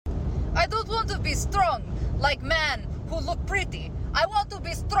don't want to be strong like man who look pretty. I want to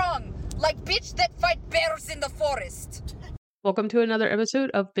be strong like bitch that fight bears in the forest. Welcome to another episode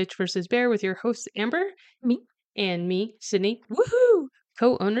of Bitch vs. Bear with your hosts Amber, Me. and me, Sydney, Woohoo!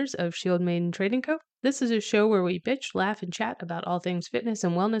 co-owners of Shield Maiden Trading Co. This is a show where we bitch, laugh, and chat about all things fitness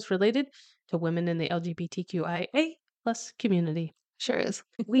and wellness related to women in the LGBTQIA plus community. Sure is.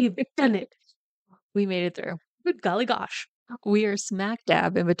 We've done it. We made it through. Good golly gosh. We are smack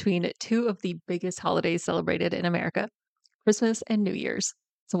dab in between two of the biggest holidays celebrated in America, Christmas and New Year's.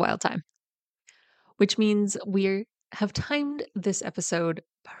 It's a wild time. Which means we have timed this episode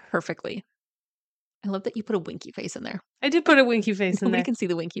perfectly. I love that you put a winky face in there. I did put a winky face in Nobody there. can see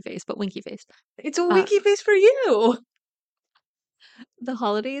the winky face, but winky face. It's a winky face for you. The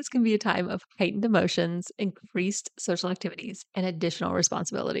holidays can be a time of heightened emotions, increased social activities, and additional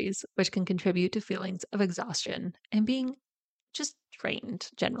responsibilities, which can contribute to feelings of exhaustion and being just drained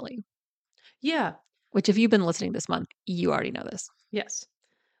generally. Yeah. Which, if you've been listening this month, you already know this. Yes.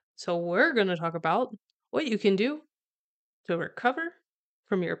 So we're going to talk about what you can do to recover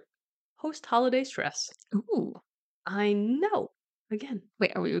from your post-holiday stress. Ooh. I know. Again.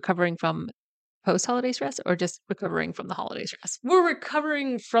 Wait, are we recovering from post-holiday stress or just recovering from the holiday stress? We're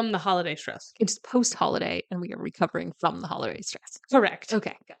recovering from the holiday stress. It's post-holiday and we are recovering from the holiday stress. Correct.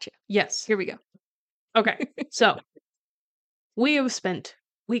 Okay, gotcha. Yes. Here we go. Okay. So we have spent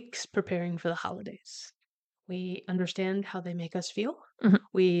weeks preparing for the holidays. We understand how they make us feel. Mhm.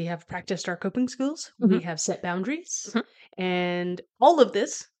 We have practiced our coping skills. Mhm. We have set boundaries. Mhm. And all of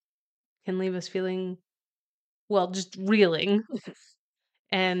this can leave us feeling, well, just reeling.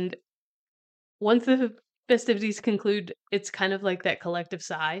 And once the festivities conclude, it's kind of like that collective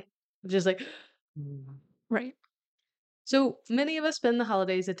sigh, just like, Right. so many of us spend the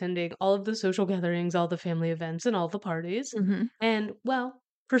holidays attending all of the social gatherings, all the family events, and all the parties. Mm-hmm. And well,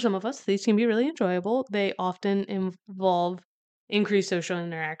 for some of us, these can be really enjoyable. They often involve increased social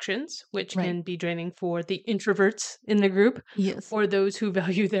interactions, which Right. can be draining for the introverts in the group Yes. or those who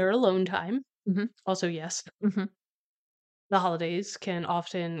value their alone time. Mhm. Also, yes. Mhm. The holidays can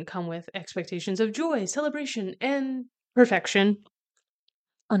often come with expectations of joy, celebration, and perfection.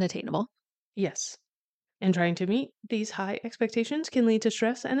 Unattainable. Yes. And trying to meet these high expectations can lead to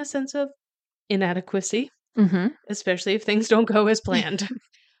stress and a sense of inadequacy, Mm-hmm. especially if things don't go as planned.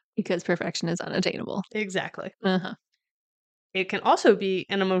 Because perfection is unattainable. Exactly. Uh-huh. It can also be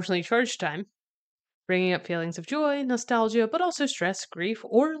an emotionally charged time, bringing up feelings of joy, nostalgia, but also stress, grief,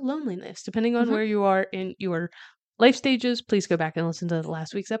 or loneliness, depending on Mhm. where you are in your life stages. Please go back and listen to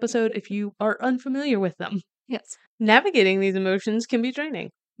last week's episode if you are unfamiliar with them. Yes. Navigating these emotions can be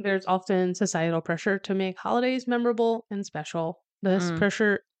draining. There's often societal pressure to make holidays memorable and special. This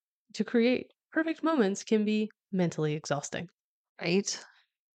pressure to create perfect moments can be mentally exhausting. Right.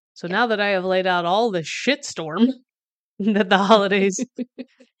 So now that I have laid out all the shitstorm that the holidays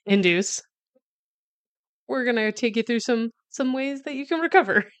induce, we're going to take you through some ways that you can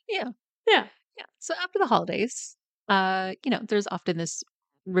recover. Yeah. Yeah. Yeah. So after the holidays, there's often this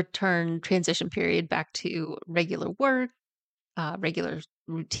return transition period back to regular work, regular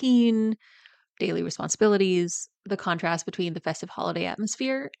routine, daily responsibilities. The contrast between the festive holiday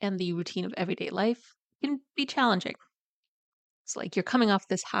atmosphere and the routine of everyday life can be challenging. It's like you're coming off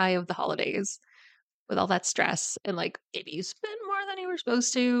this high of the holidays with all that stress, and like maybe you spent more than you were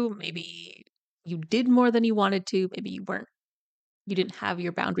supposed to, maybe you did more than you wanted to, maybe you didn't have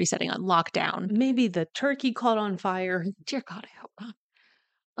your boundary setting on lockdown. Maybe the turkey caught on fire. Dear God, I hope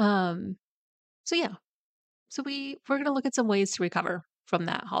not. So yeah. So we're gonna look at some ways to recover from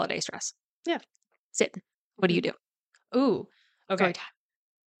that holiday stress. Yeah. Sid, what do you do? Ooh. Okay. Story time.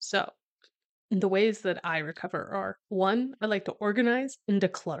 So the ways that I recover are, one, I like to organize and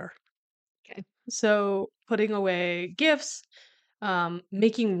declutter. Okay. So putting away gifts,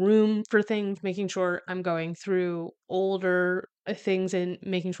 making room for things, making sure I'm going through older things and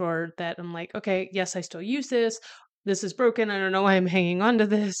making sure that I'm like, okay, yes, I still use this. This is broken. I don't know why I'm hanging on to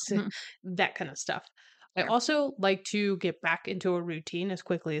this. Mhm. That kind of stuff. I Sure. also like to get back into a routine as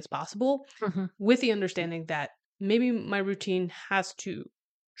quickly as possible Mhm. with the understanding that maybe my routine has to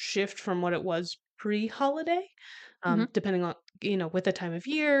shift from what it was pre-holiday, Mhm. depending on, with the time of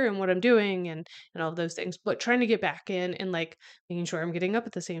year and what I'm doing and all of those things. But trying to get back in and like making sure I'm getting up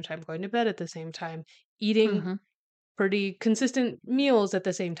at the same time, going to bed at the same time, eating Mhm. pretty consistent meals at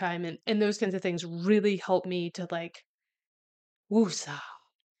the same time, and those kinds of things really help me to like woosah.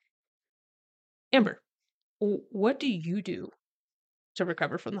 Amber, what do you do to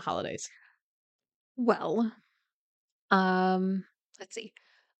recover from the holidays? Well, let's see.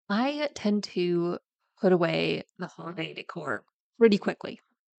 I tend to put away the holiday decor pretty quickly.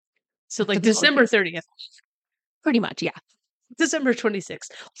 So like For the December holidays. 30th, Pretty much, yeah. December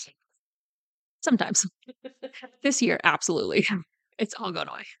 26th. Sometimes. This year, absolutely. It's all gone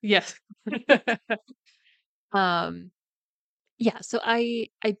away. Yes. Um, yeah, so I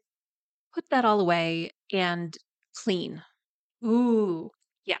put that all away and clean. Ooh.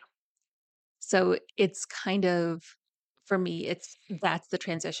 Yeah. So it's kind of, for me, that's the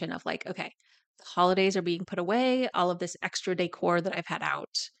transition of like, okay, the holidays are being put away. All of this extra decor that I've had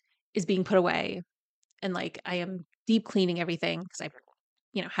out is being put away. And like, I am deep cleaning everything because I've,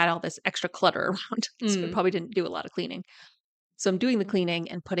 had all this extra clutter around. So I Mm. probably didn't do a lot of cleaning. So I'm doing the cleaning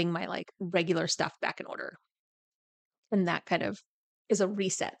and putting my like regular stuff back in order. And that kind of is a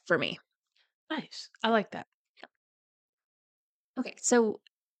reset for me. Nice. I like that. Okay. So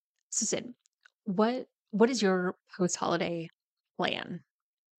Sid, what is your post holiday plan?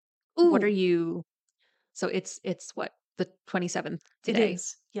 What are Ooh, you So it's what, the 27th it today.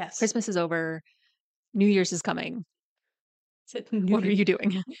 is. Yes. Christmas is over. New Year's is coming. New, What are you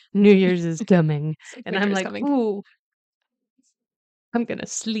doing? New Year's is coming. And Winter I'm is like, coming. ooh, I'm gonna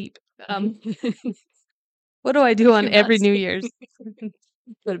sleep. What do I do on You're not every New sleeping. Year's?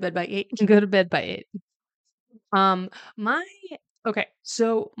 Go to bed by 8. Go to bed by 8. Um, my okay,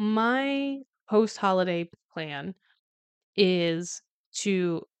 so my post-holiday plan is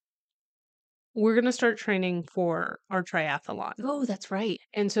to we're gonna start training for our triathlon. Oh, that's right.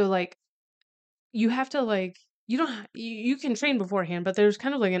 And so like you have to like you don't you can train beforehand, but there's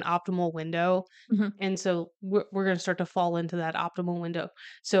kind of like an optimal window. Mhm. And so we're going to start to fall into that optimal window.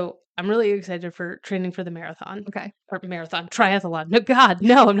 So I'm really excited for training for the marathon Okay. or marathon triathlon. No, God,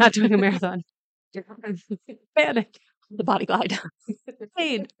 no, I'm not doing a marathon. Panic, The body glide.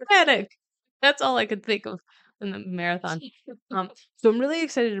 pain, panic. That's all I could think of in the marathon. So I'm really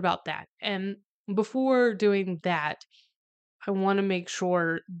excited about that. And before doing that, I want to make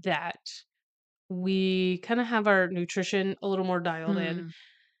sure that we kind of have our nutrition a little more dialed in. Mm,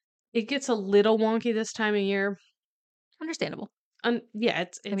 It gets a little wonky this time of year. understandable. Yeah, I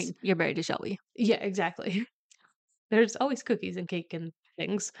it's mean, you're married to Shelby. yeah, exactly. There's always cookies and cake and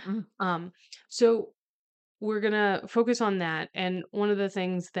things. Mm. Um, so we're gonna focus on that. And one of the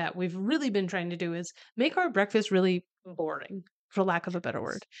things that we've really been trying to do is make our breakfast really boring, for lack of a better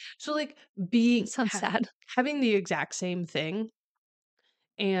word. So like That sounds sad. having the exact same thing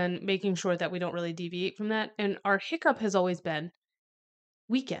and making sure that we don't really deviate from that. And our hiccup has always been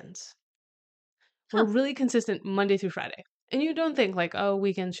weekends. We're Huh. really consistent Monday through Friday. And you don't think like, oh,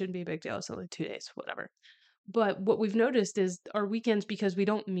 weekends shouldn't be a big deal. It's only 2 days, whatever. But what we've noticed is our weekends, because we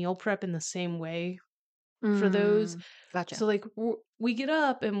don't meal prep in the same way for those. Mm, gotcha. So like we get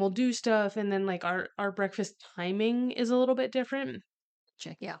up and we'll do stuff, and then like our breakfast timing is a little bit different.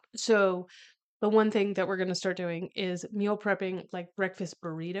 Check. Yeah. So the one thing that we're going to start doing is meal prepping like breakfast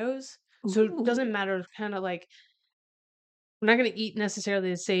burritos. So it Ooh. doesn't matter, kind of like we're not going to eat necessarily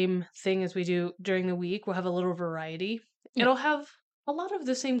the same thing as we do during the week. We'll have a little variety. Yeah. It'll have a lot of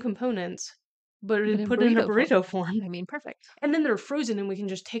the same components, but But in put in a burrito form. burrito form. I mean, perfect. And then they're frozen, and we can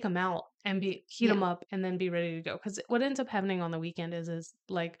just take them out and heat them Yeah. up and then be ready to go. Because what ends up happening on the weekend is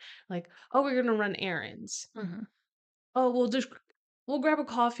like, oh, we're gonna run errands. Mhm. Oh, we'll grab a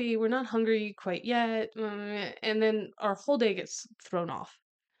coffee. We're not hungry quite yet, and then our whole day gets thrown off.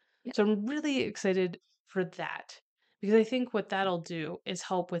 Yeah. So I'm really excited for that, because I think what that'll do is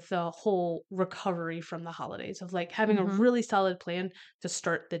help with the whole recovery from the holidays of like having a Mhm. really solid plan to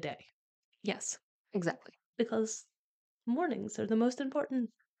start the day, Yes. Exactly. because mornings are the most important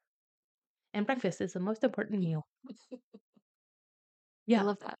and breakfast is the most important meal. I Yeah.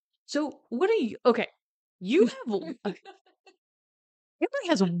 love that. So what are you okay? You have Emily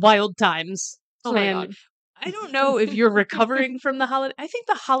has wild times Oh my planned. god. I don't know if you're recovering from the holiday. I think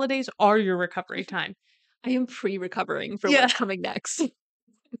the holidays are your recovery time. I am pre-recovering for Yeah. what's coming next.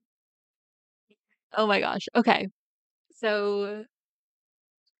 Oh my gosh. Okay. So,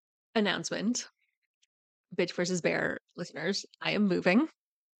 announcement. Bitch versus bear listeners. I am moving.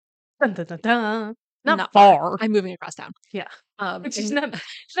 Dun, dun, dun, dun. Not Not far. far. I'm moving across town. Yeah. She's And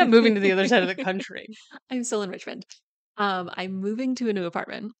not moving to the other side of the country. I'm still in Richmond. I'm moving to a new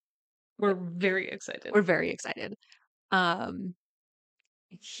apartment. We're very excited. We're very excited. Um,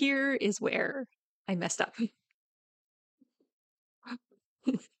 here is where I messed up.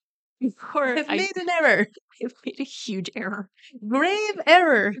 Before I've I made an error. I've made a huge error. Grave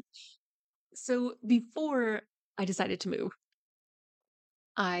error. So before I decided to move,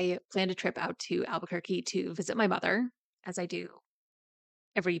 I planned a trip out to Albuquerque to visit my mother, as I do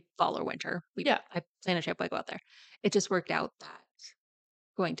every fall or winter. Yeah. I plan a trip, I go out there. It just worked out that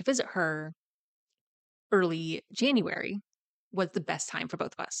going to visit her early January was the best time for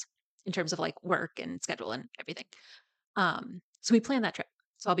both of us. in terms of like work and schedule and everything. So we planned that trip.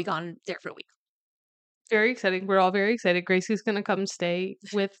 So I'll be gone there for a week. Very exciting. We're all very excited. Gracie's gonna come stay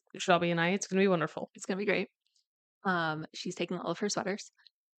with Shelby and I. It's gonna be wonderful. It's gonna be great. She's taking all of her sweaters.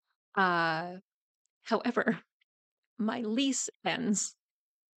 However, my lease ends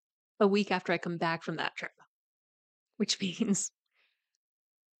a week after I come back from that trip, which means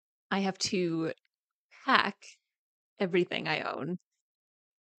I have to pack everything I own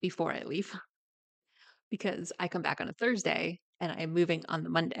before I leave because I come back on a Thursday and I am moving on the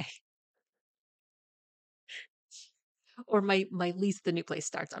Monday. Or my lease at the new place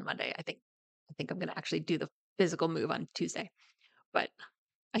starts on Monday. I think I'm gonna actually do the physical move on Tuesday. But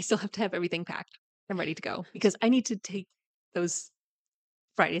I still have to have everything packed and ready to go because I need to take those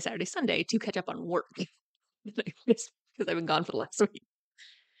Friday, Saturday, Sunday to catch up on work that I missed because I've been gone for the last week.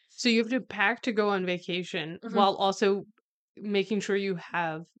 So you have to pack to go on vacation while also making sure you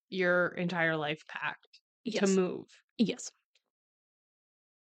have your entire life packed to Yes. move. Yes.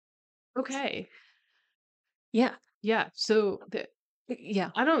 Okay. Yeah. Yeah. So Yeah.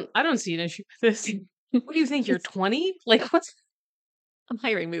 I don't see an issue with this. What do you think? You're 20? Like what's I'm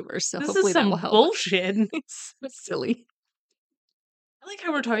hiring movers, so this hopefully is that some will help. bullshit. It's silly. I like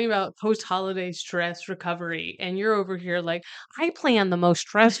how we're talking about post-holiday stress recovery, and you're over here like, I planned the most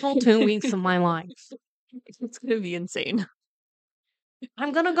stressful 2 weeks of my life. It's gonna be insane.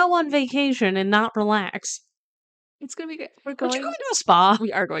 I'm gonna go on vacation and not relax. It's gonna be good. We're Aren't you going. going to a spa?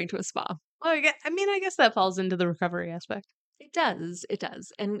 We are going to a spa. Well, I guess that falls into the recovery aspect. It does. It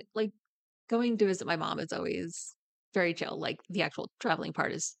does. And like going to visit my mom is always very chill. Like the actual traveling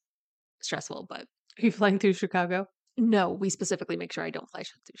part is stressful, but Are you flying through Chicago? no, we specifically make sure I don't fly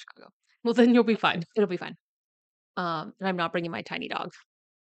through Chicago. Well, then you'll be fine. It'll be fine. And I'm not bringing my tiny dog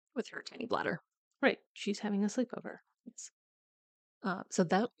with her tiny bladder. Right. She's having a sleepover. Yes. So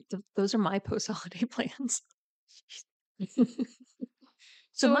those are my post-holiday plans.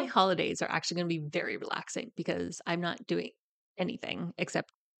 So my holidays are actually going to be very relaxing because I'm not doing anything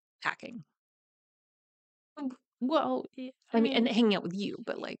except packing. Well, I mean, and hanging out with you,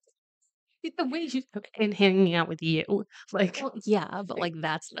 but like the way you and hanging out with you, like, well, yeah, but like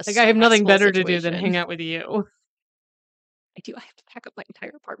that's a like I have nothing stressful better to do than situation. hang out with you. I do. I have to pack up my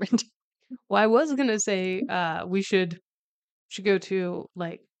entire apartment. Well, I was gonna say, we should go to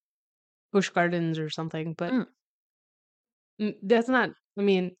like Busch Gardens or something, but that's not. I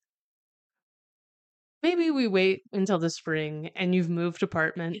mean, maybe we wait until the spring and you've moved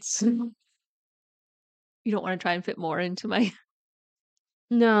apartments. You don't want to try and fit more into my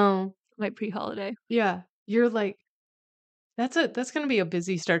No, pre-holiday. yeah, you're like that's gonna be a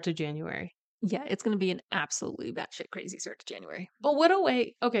busy start to January. Yeah, it's going to be an absolutely batshit crazy start to January. But what a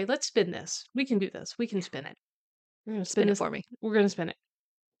way! Okay, let's spin this. We can do this. We can spin it. We're gonna Spin it this for me. We're gonna spin it.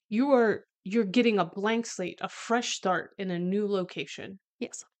 You're getting a blank slate, a fresh start in a new location.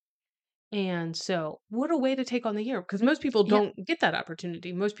 Yes. And so, what a way to take on the year because most people Yeah. don't get that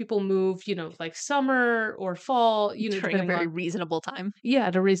opportunity. Most people move, like summer or fall, During a depending very on reasonable time. yeah,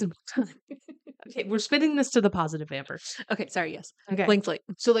 at a reasonable time. Okay, we're spinning this to the positive, Amber. Okay, sorry, yes. Okay. Blank slate.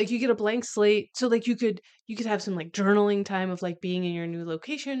 So like you get a blank slate. So like you could have some like journaling time of like being in your new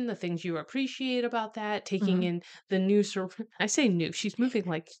location, the things you appreciate about that, taking in the new I say new. She's moving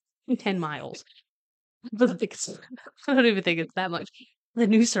like 10 miles. I don't even think it's that much. The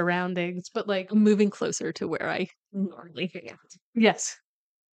new surroundings, but like I'm moving closer to where I normally hang out. yes.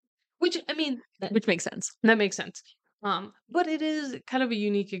 Which I mean, Which makes sense. that makes sense. But it is kind of a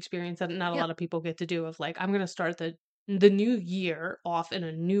unique experience that not a Yeah. lot of people get to do of like I'm gonna start the new year off in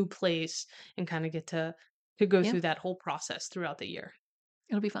a new place and kind of get to go Yeah. through that whole process throughout the year.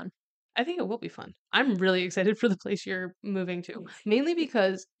 It'll be fun. I think it will be fun. I'm really excited for the place you're moving to, mainly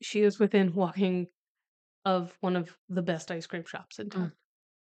because she is within walking of one of the best ice cream shops in town.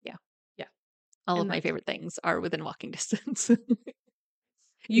 Yeah. Yeah. All And of my that's- favorite things are within walking distance.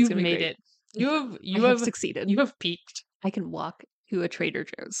 You've gonna be made great. it. You I have have succeeded. You have peaked. I can walk to a Trader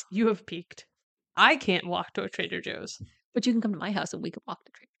Joe's, You have peaked. I can't walk to a Trader Joe's. but you can come to my house and we can walk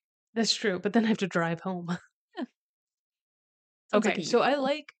to Trader. That's true, but then I have to drive home. Yeah. Sounds like Okay, a so you. I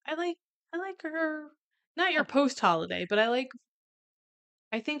like her. Not your post holiday, but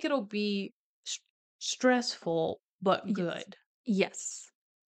I think it'll be stressful but Yes. good. Yes,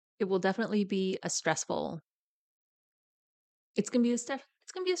 it will definitely be a stressful. It's gonna be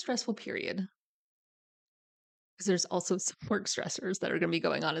a stressful period because there's also some work stressors that are gonna be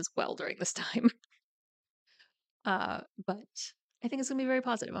going on as well during this time. But I think it's gonna be very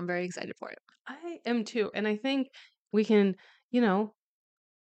positive. I'm very excited for it. I am too, and I think we can,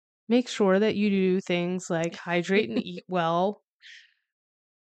 make sure that you do things like hydrate and eat well.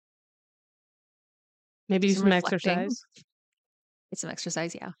 Maybe do some some reflecting. exercise. Get some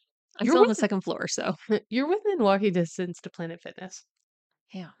exercise, yeah. I'm You're still on the within, second floor, so you're within walking distance to Planet Fitness.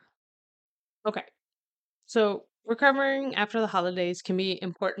 yeah. Okay. So recovering after the holidays can be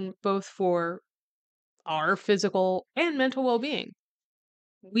important both for our physical and mental well-being.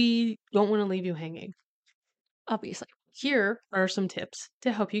 We don't want to leave you hanging. Obviously. Here are some tips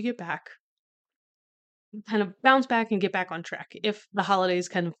to help you get back, kind of bounce back and get back on track if the holidays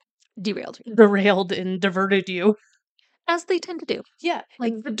kind of Derailed. derailed and diverted you. As they tend to do. Yeah,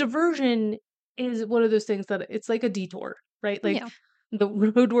 Like, the diversion is one of those things that it's like a detour, right? Like yeah. the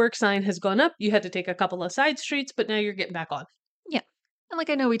roadwork sign has gone up, you had to take a couple of side streets, but now you're getting back on. Yeah. And like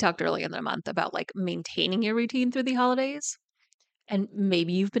I know we talked earlier in the month about like maintaining your routine through the holidays. And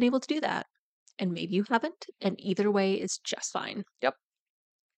maybe you've been able to do that. And maybe you haven't. And either way is just fine. Yep.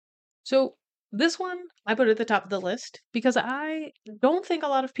 So this one I put at the top of the list because I don't think a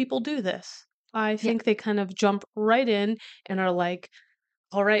lot of people do this. I Yeah. think they kind of jump right in and are like,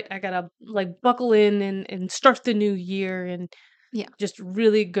 all right, I gotta like buckle in and start the new year and Yeah. just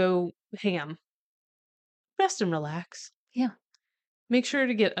really go ham. Rest and relax. Yeah. Make sure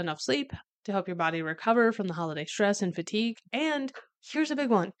to get enough sleep to help your body recover from the holiday stress and fatigue. And here's a big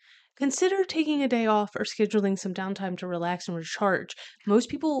one. Consider taking a day off or scheduling some downtime to relax and recharge. Most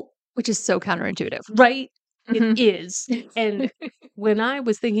people, Which is so counterintuitive. right? It Mhm. is. And when I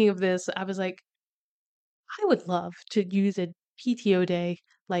was thinking of this, I was like, I would love to use a PTO day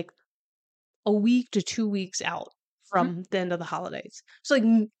like a week to 2 weeks out from the end of the holidays. So like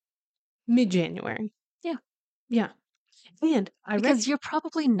mid-January. Yeah. Yeah. And I read, Because you're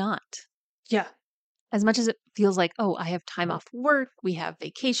probably not. yeah, As much as it feels like, oh, I have time off work, we have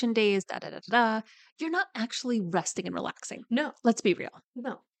vacation days, da da da da, da, you're not actually resting and relaxing. no, Let's be real.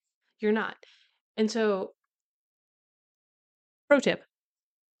 no, you're not. And so, pro tip,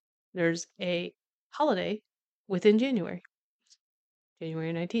 there's a holiday within January,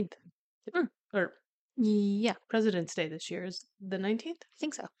 January 19th. Hmm. Or Yeah, President's Day this year is the 19th. I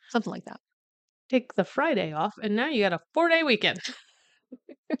think so. Something like that. Take the Friday off, and now you got a 4-day weekend.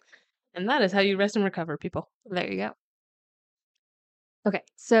 And that is how you rest and recover, people. There you go. Okay,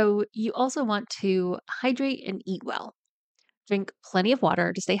 so you also want to hydrate and eat well. Drink plenty of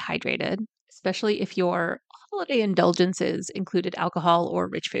water to stay hydrated, especially if your holiday indulgences included alcohol or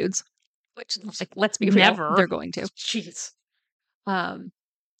rich foods, which, like, let's be real, Never. they're going to. Jeez. Um,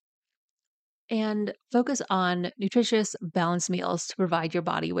 and focus on nutritious, balanced meals to provide your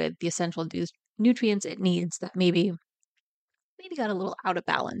body with the essential nutrients it needs that maybe got a little out of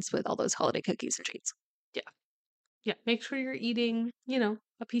balance with all those holiday cookies and treats. Yeah. Yeah. Make sure you're eating,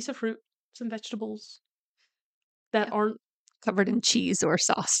 a piece of fruit, some vegetables that Yeah. aren't. Covered in cheese or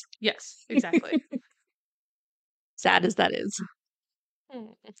sauce. Yes, exactly. Sad as that is.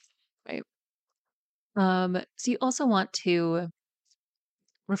 Mm. Right. So you also want to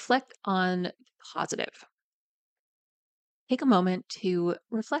reflect on positive. Take a moment to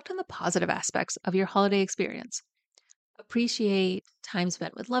reflect on the positive aspects of your holiday experience. Appreciate time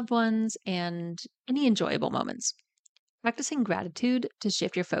spent with loved ones and any enjoyable moments. Practicing gratitude to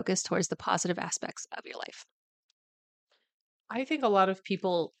shift your focus towards the positive aspects of your life. I think a lot of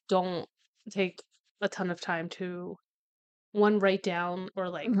people don't take a ton of time to one write down or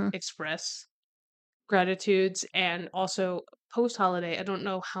like Mhm. express gratitudes, and also post holiday I don't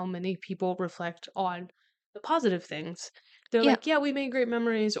know how many people reflect on the positive things. They're Yeah. like, yeah, we made great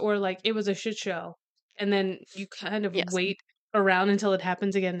memories, or like it was a shit show, and then you kind of Yes. wait around until it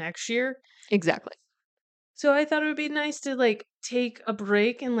happens again next year. Exactly. So I thought it would be nice to like take a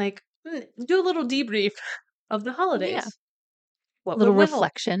break and like do a little debrief of the holidays. Yeah. What Little went well?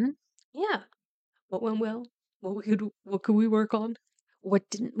 reflection. Yeah. What went well? What could we work on? What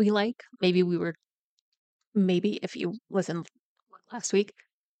didn't we like? Maybe if you listened last week,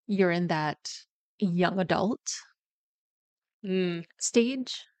 you're in that young adult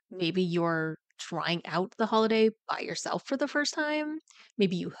stage. Maybe you're trying out the holiday by yourself for the first time.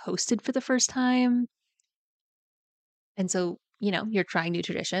 Maybe you hosted for the first time. And so, you're trying new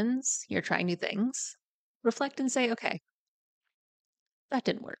traditions, you're trying new things. Reflect and say, okay, that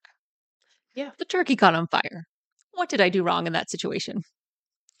didn't work. Yeah. The turkey caught on fire. What did I do wrong in that situation?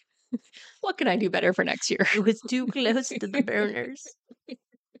 What can I do better for next year? It was too close to the burners.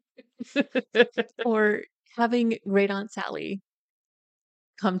 Or having Great Aunt Sally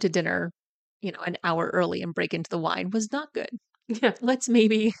come to dinner, an hour early and break into the wine was not good. Yeah. Let's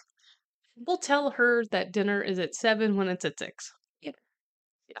maybe. We'll tell her that dinner is at 7 when it's at 6. Yeah.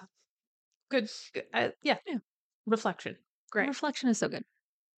 Yeah. Good. Yeah. Yeah. Reflection. Great. Reflection is so good.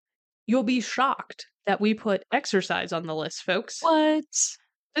 You'll be shocked that we put exercise on the list, folks. What?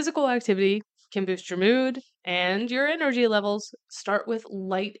 Physical activity can boost your mood and your energy levels. Start with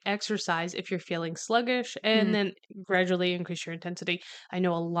light exercise if you're feeling sluggish, and then gradually increase your intensity. I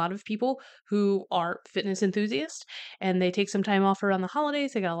know a lot of people who are fitness enthusiasts and they take some time off around the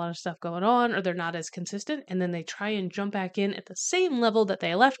holidays. They got a lot of stuff going on, or they're not as consistent, and then they try and jump back in at the same level that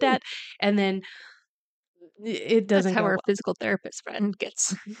they left at, and then it That's doesn't how go our well. physical therapist friend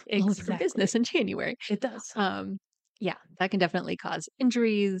gets all of her business in January. It does. Yeah, that can definitely cause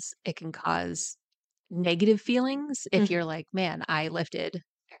injuries. It can cause negative feelings if you're like, man, I lifted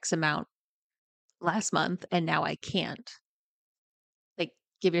X amount last month and now I can't. Like,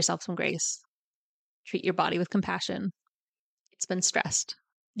 give yourself some grace. Treat your body with compassion. It's been stressed.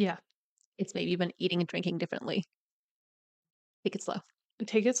 Yeah. It's maybe been eating and drinking differently. Take it slow.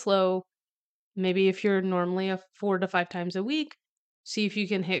 Take it slow. Maybe if you're normally 4 to 5 times a week, see if you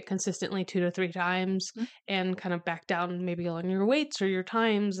can hit consistently 2 to 3 times and kind of back down maybe on your weights or your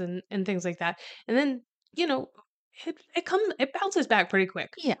times and things like that. And then, it bounces back pretty quick.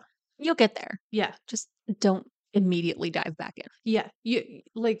 Yeah. You'll get there. Yeah. Just don't immediately dive back in. Yeah. You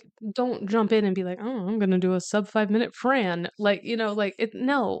don't jump in and be like, "Oh, I'm going to do a sub 5-minute Fran."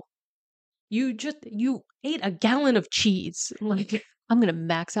 No. You ate a gallon of cheese. Like, I'm going to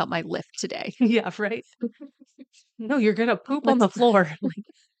max out my lift today. yeah, right? No, you're going to poop on the floor.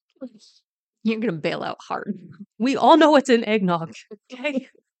 You're going to bail out hard. We all know it's in eggnog. Okay.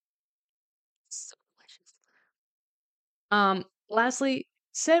 So delicious. Lastly,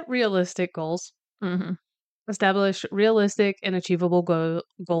 set realistic goals. Mm-hmm. Establish realistic and achievable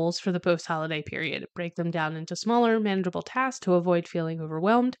goals for the post-holiday period. Break them down into smaller, manageable tasks to avoid feeling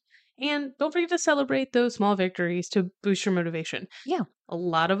overwhelmed. And don't forget to celebrate those small victories to boost your motivation. Yeah. A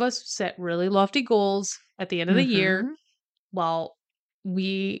lot of us set really lofty goals at the end of the year. While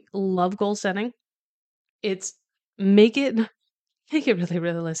we love goal setting, it's make it really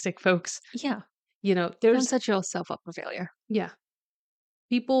realistic, folks. Yeah. Don't set yourself up for failure. Yeah.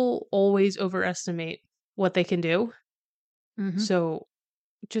 People always overestimate what they can do. So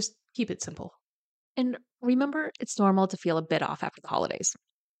just keep it simple. And remember, it's normal to feel a bit off after the holidays.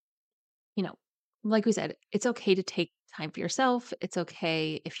 Like we said, it's okay to take time for yourself. It's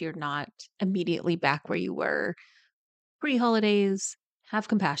okay if you're not immediately back where you were pre-holidays. Have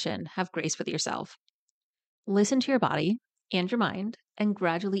compassion, have grace with yourself. Listen to your body and your mind and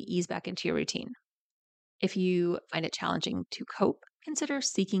gradually ease back into your routine. If you find it challenging to cope, consider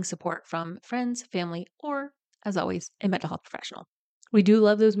seeking support from friends, family, or, as always, a mental health professional. We do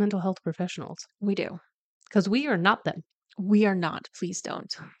love those mental health professionals. We do. Because we are not them. We are not. Please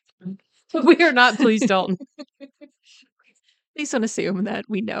don't. We are not. Please don't. Please don't assume that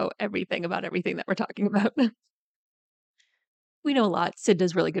we know everything about everything that we're talking about. We know a lot. Sid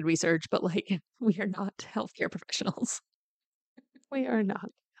does really good research, but we are not healthcare professionals. We are not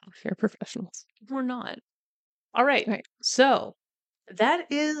healthcare professionals. We're not. All right. So that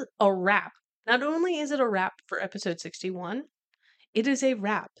is a wrap. Not only is it a wrap for episode 61, it is a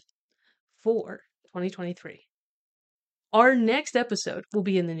wrap for 2023. Our next episode will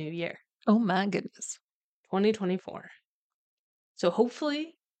be in the new year. Oh my goodness. 2024. So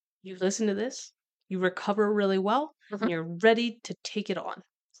hopefully you listen to this, you recover really well, and you're ready to take it on.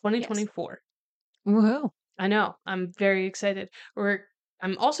 2024. Yes. Woohoo. I know. I'm very excited.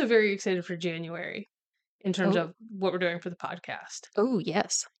 I'm also very excited for January in terms of what we're doing for the podcast. Oh,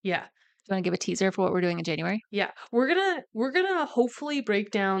 yes. Yeah. Do you want to give a teaser for what we're doing in January? Yeah. We're gonna hopefully break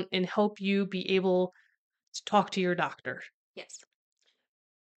down and help you be able to talk to your doctor. Yes.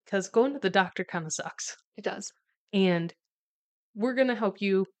 Because going to the doctor kind of sucks. It does. And we're going to help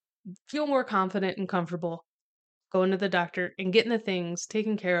you feel more confident and comfortable going to the doctor and getting the things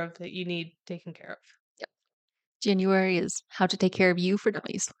taken care of that you need taken care of. Yep. January is how to take care of you for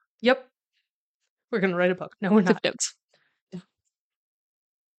dummies. Yep. We're going to write a book. No, we're not. Notes.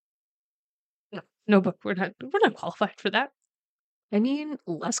 No book. We're not qualified for that. I mean,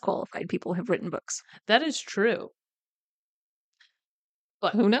 less qualified people have written books. That is true.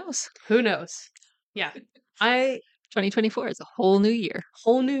 But who knows? Who knows? Yeah. 2024 is a whole new year.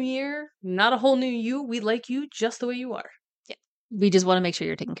 Whole new year, not a whole new you. We like you just the way you are. Yeah. We just want to make sure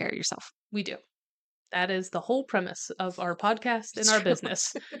you're taking care of yourself. We do. That is the whole premise of our podcast and our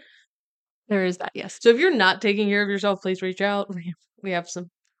business. There is that, yes. So if you're not taking care of yourself, please reach out. We have some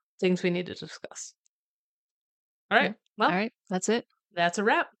things we need to discuss. All right. Well, all right. That's it. That's a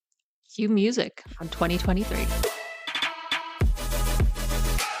wrap. Cue music on 2023.